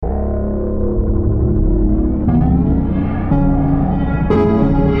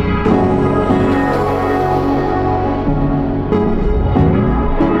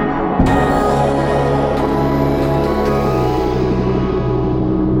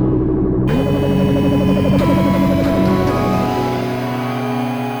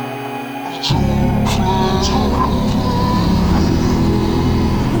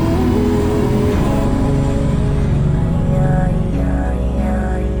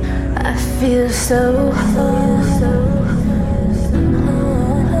feel so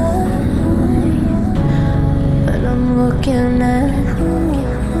but I'm looking at you.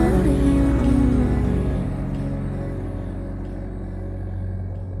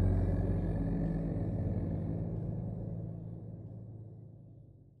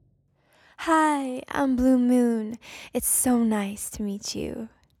 Hi, I'm BLEUH MOON. It's so nice to meet you.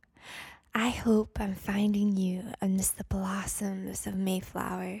 I hope I'm finding you amidst the blossoms of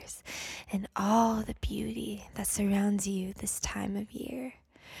Mayflowers and all the beauty that surrounds you this time of year.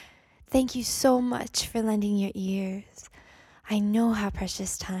 Thank you so much for lending your ears. I know how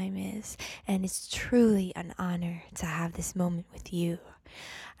precious time is, and it's truly an honor to have this moment with you.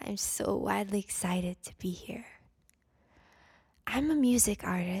 I'm so wildly excited to be here. I'm a music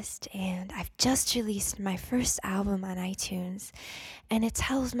artist, and I've just released my first album on iTunes, and it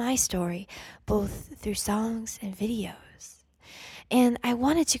tells my story both through songs and videos. And I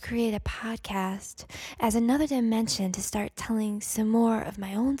wanted to create a podcast as another dimension to start telling some more of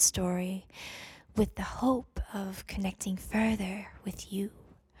my own story with the hope of connecting further with you.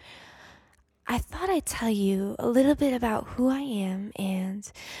 I thought I'd tell you a little bit about who I am and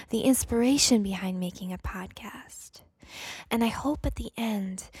the inspiration behind making a podcast. And I hope at the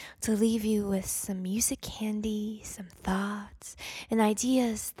end to leave you with some music candy, some thoughts, and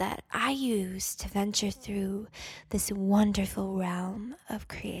ideas that I use to venture through this wonderful realm of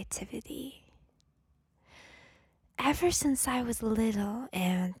creativity. Ever since I was little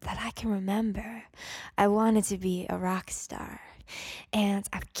and that I can remember, I wanted to be a rock star. And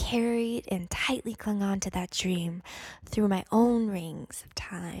I've carried and tightly clung on to that dream through my own rings of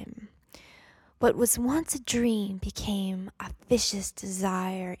time. What was once a dream became a vicious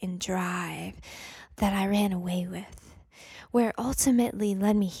desire and drive that I ran away with, where ultimately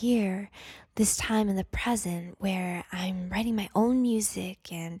led me here, this time in the present, where I'm writing my own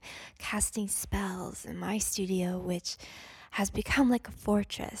music and casting spells in my studio, which has become like a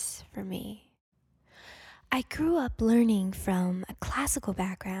fortress for me. I grew up learning from a classical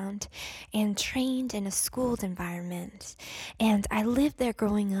background and trained in a schooled environment, and I lived there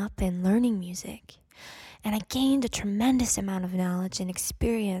growing up and learning music. And I gained a tremendous amount of knowledge and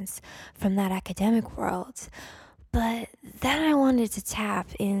experience from that academic world. But then I wanted to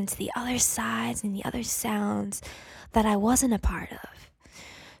tap into the other sides and the other sounds that I wasn't a part of.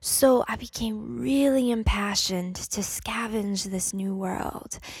 So I became really impassioned to scavenge this new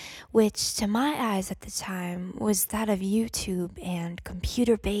world, which to my eyes at the time was that of YouTube and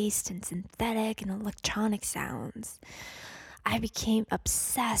computer-based and synthetic and electronic sounds. I became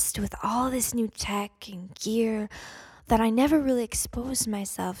obsessed with all this new tech and gear that I never really exposed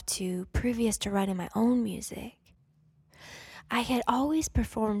myself to previous to writing my own music. I had always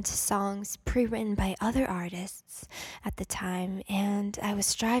performed songs pre-written by other artists at the time, and I was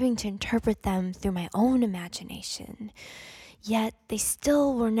striving to interpret them through my own imagination. Yet they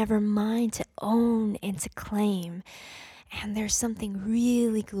still were never mine to own and to claim, and there's something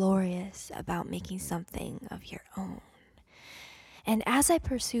really glorious about making something of your own. And as I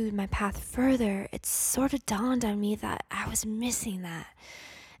pursued my path further, it sort of dawned on me that I was missing that.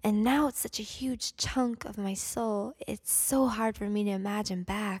 And now it's such a huge chunk of my soul, it's so hard for me to imagine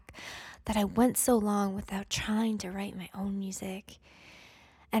back that I went so long without trying to write my own music.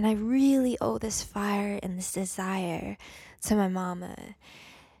 And I really owe this fire and this desire to my mama.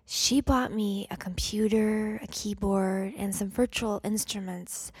 She bought me a computer, a keyboard, and some virtual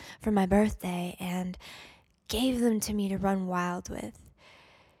instruments for my birthday and gave them to me to run wild with.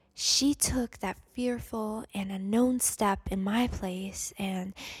 She took that fearful and unknown step in my place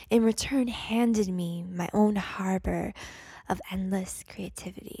and in return handed me my own harbor of endless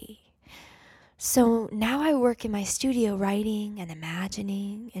creativity. So now I work in my studio writing and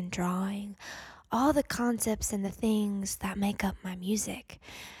imagining and drawing all the concepts and the things that make up my music.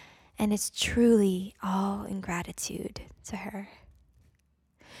 And it's truly all in gratitude to her.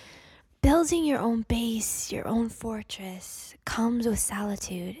 Building your own base, your own fortress, comes with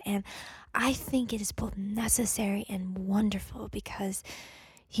solitude, and I think it is both necessary and wonderful because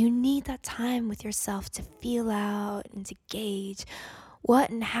you need that time with yourself to feel out and to gauge what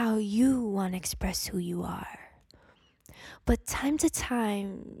and how you want to express who you are. But time to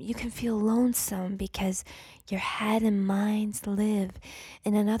time, you can feel lonesome because your head and mind live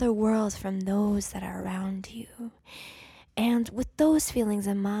in another world from those that are around you. And with those feelings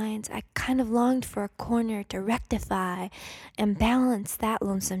in mind, I kind of longed for a corner to rectify and balance that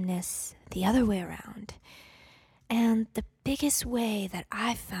lonesomeness the other way around. And the biggest way that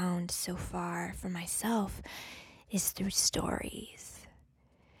I've found so far for myself is through stories.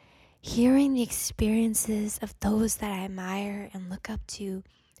 Hearing the experiences of those that I admire and look up to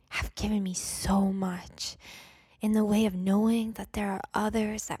have given me so much in the way of knowing that there are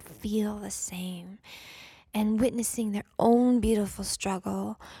others that feel the same and witnessing their own beautiful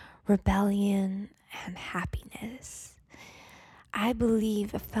struggle, rebellion, and happiness. I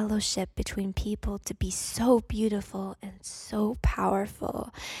believe a fellowship between people to be so beautiful and so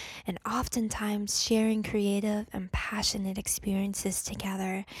powerful, and oftentimes sharing creative and passionate experiences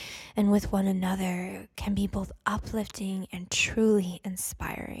together and with one another can be both uplifting and truly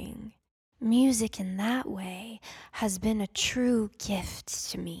inspiring. Music in that way has been a true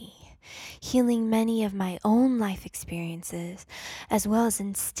gift to me, healing many of my own life experiences, as well as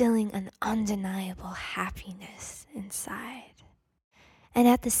instilling an undeniable happiness inside. And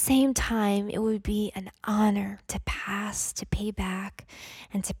at the same time, it would be an honor to pass, to pay back,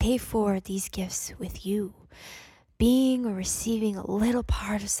 and to pay forward these gifts with you. Being or receiving a little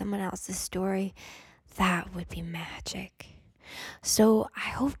part of someone else's story, that would be magic. So I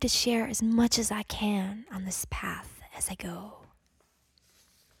hope to share as much as I can on this path as I go.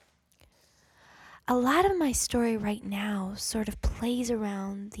 A lot of my story right now sort of plays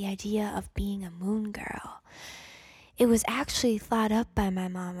around the idea of being a moon girl. It was actually thought up by my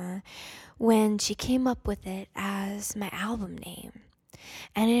mama when she came up with it as my album name,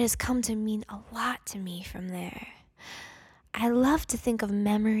 and it has come to mean a lot to me from there. I love to think of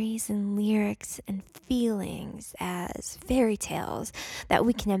memories and lyrics and feelings as fairy tales that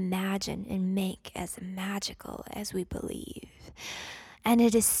we can imagine and make as magical as we believe. And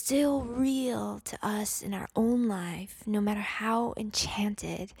it is still real to us in our own life, no matter how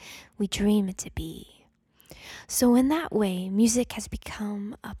enchanted we dream it to be. So in that way, music has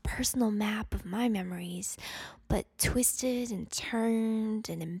become a personal map of my memories, but twisted and turned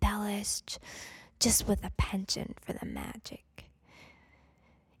and embellished, just with a penchant for the magic.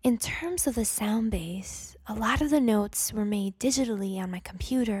 In terms of the sound base, a lot of the notes were made digitally on my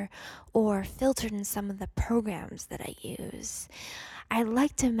computer or filtered in some of the programs that I use. I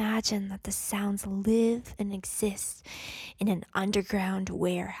like to imagine that the sounds live and exist in an underground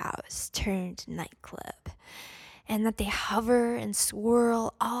warehouse turned nightclub, and that they hover and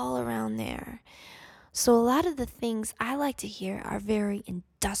swirl all around there. So a lot of the things I like to hear are very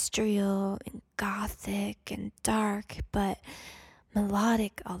industrial and gothic and dark, but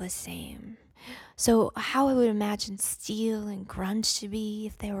melodic all the same. So how I would imagine steel and grunge to be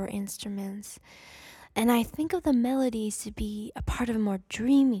if they were instruments. And I think of the melodies to be a part of a more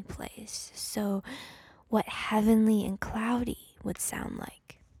dreamy place. So what heavenly and cloudy would sound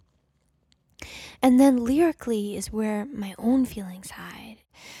like. And then lyrically is where my own feelings hide.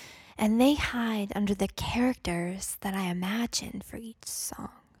 And they hide under the characters that I imagine for each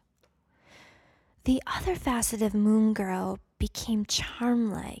song. The other facet of Moon Girl became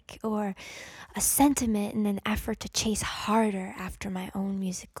charm-like, or a sentiment in an effort to chase harder after my own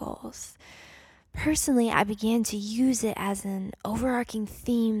music goals. Personally, I began to use it as an overarching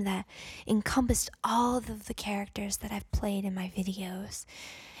theme that encompassed all of the characters that I've played in my videos,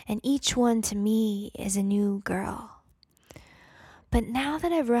 and each one to me is a new girl. But now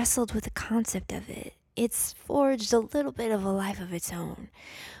that I've wrestled with the concept of it, it's forged a little bit of a life of its own,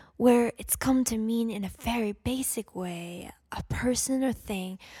 where it's come to mean in a very basic way a person or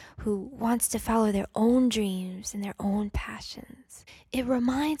thing who wants to follow their own dreams and their own passions. It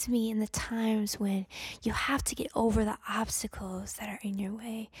reminds me in the times when you have to get over the obstacles that are in your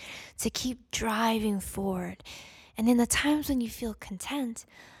way to keep driving forward. And in the times when you feel content,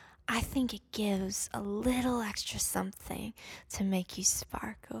 I think it gives a little extra something to make you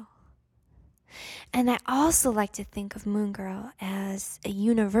sparkle. And I also like to think of Moon Girl as a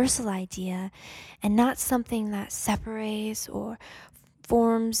universal idea and not something that separates or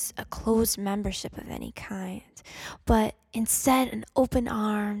forms a closed membership of any kind, but instead an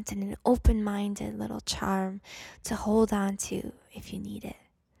open-armed and an open-minded little charm to hold on to if you need it.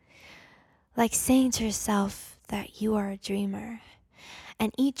 Like saying to yourself that you are a dreamer,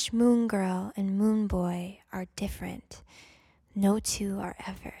 and each Moon Girl and Moon Boy are different. No two are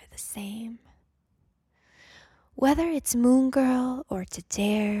ever the same. Whether it's Moon Girl or to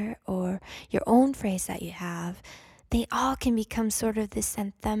dare or your own phrase that you have, they all can become sort of this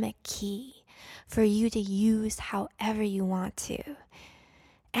anthemic key for you to use however you want to.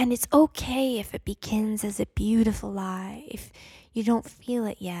 And it's okay if it begins as a beautiful lie, if you don't feel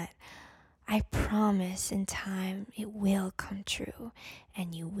it yet. I promise in time it will come true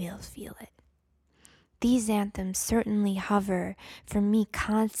and you will feel it. These anthems certainly hover for me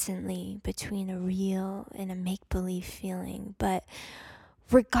constantly between a real and a make-believe feeling, but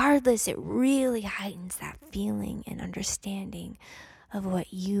regardless, it really heightens that feeling and understanding of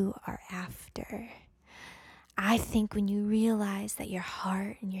what you are after. I think when you realize that your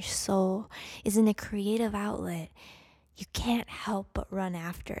heart and your soul is in a creative outlet, you can't help but run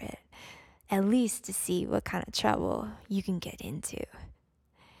after it, at least to see what kind of trouble you can get into.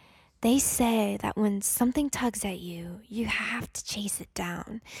 They say that when something tugs at you, you have to chase it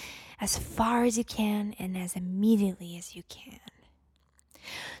down as far as you can and as immediately as you can.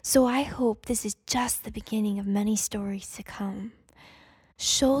 So I hope this is just the beginning of many stories to come.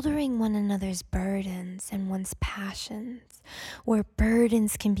 Shouldering one another's burdens and one's passions, where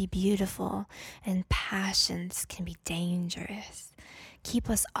burdens can be beautiful and passions can be dangerous. Keep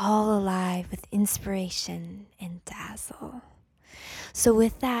us all alive with inspiration and dazzle. So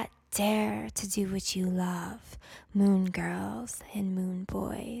with that, dare to do what you love, moon girls and moon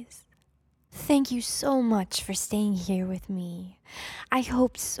boys. Thank you so much for staying here with me. I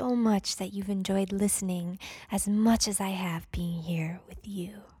hope so much that you've enjoyed listening as much as I have being here with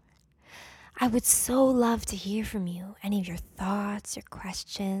you. I would so love to hear from you, any of your thoughts, your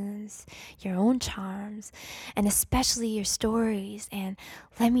questions, your own charms, and especially your stories, and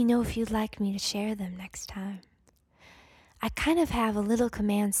let me know if you'd like me to share them next time. I kind of have a little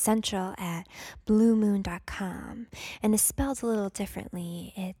command central at BLEUHMOON.com, and it's spelled a little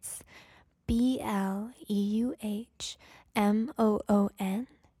differently. It's BLEUHMOON.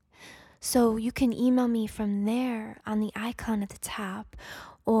 So you can email me from there on the icon at the top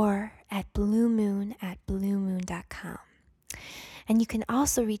or at BLEUHMOON@BLEUHMOON.com. And you can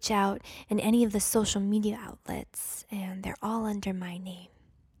also reach out in any of the social media outlets, and they're all under my name.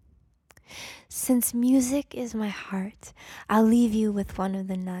 Since music is my heart, I'll leave you with one of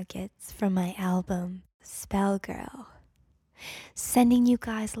the nuggets from my album, Bleuh Girl. Sending you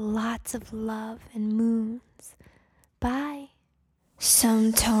guys lots of love and moons. Bye.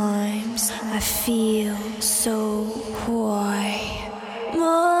 Sometimes I feel so quiet.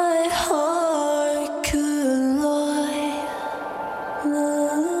 My heart could lie.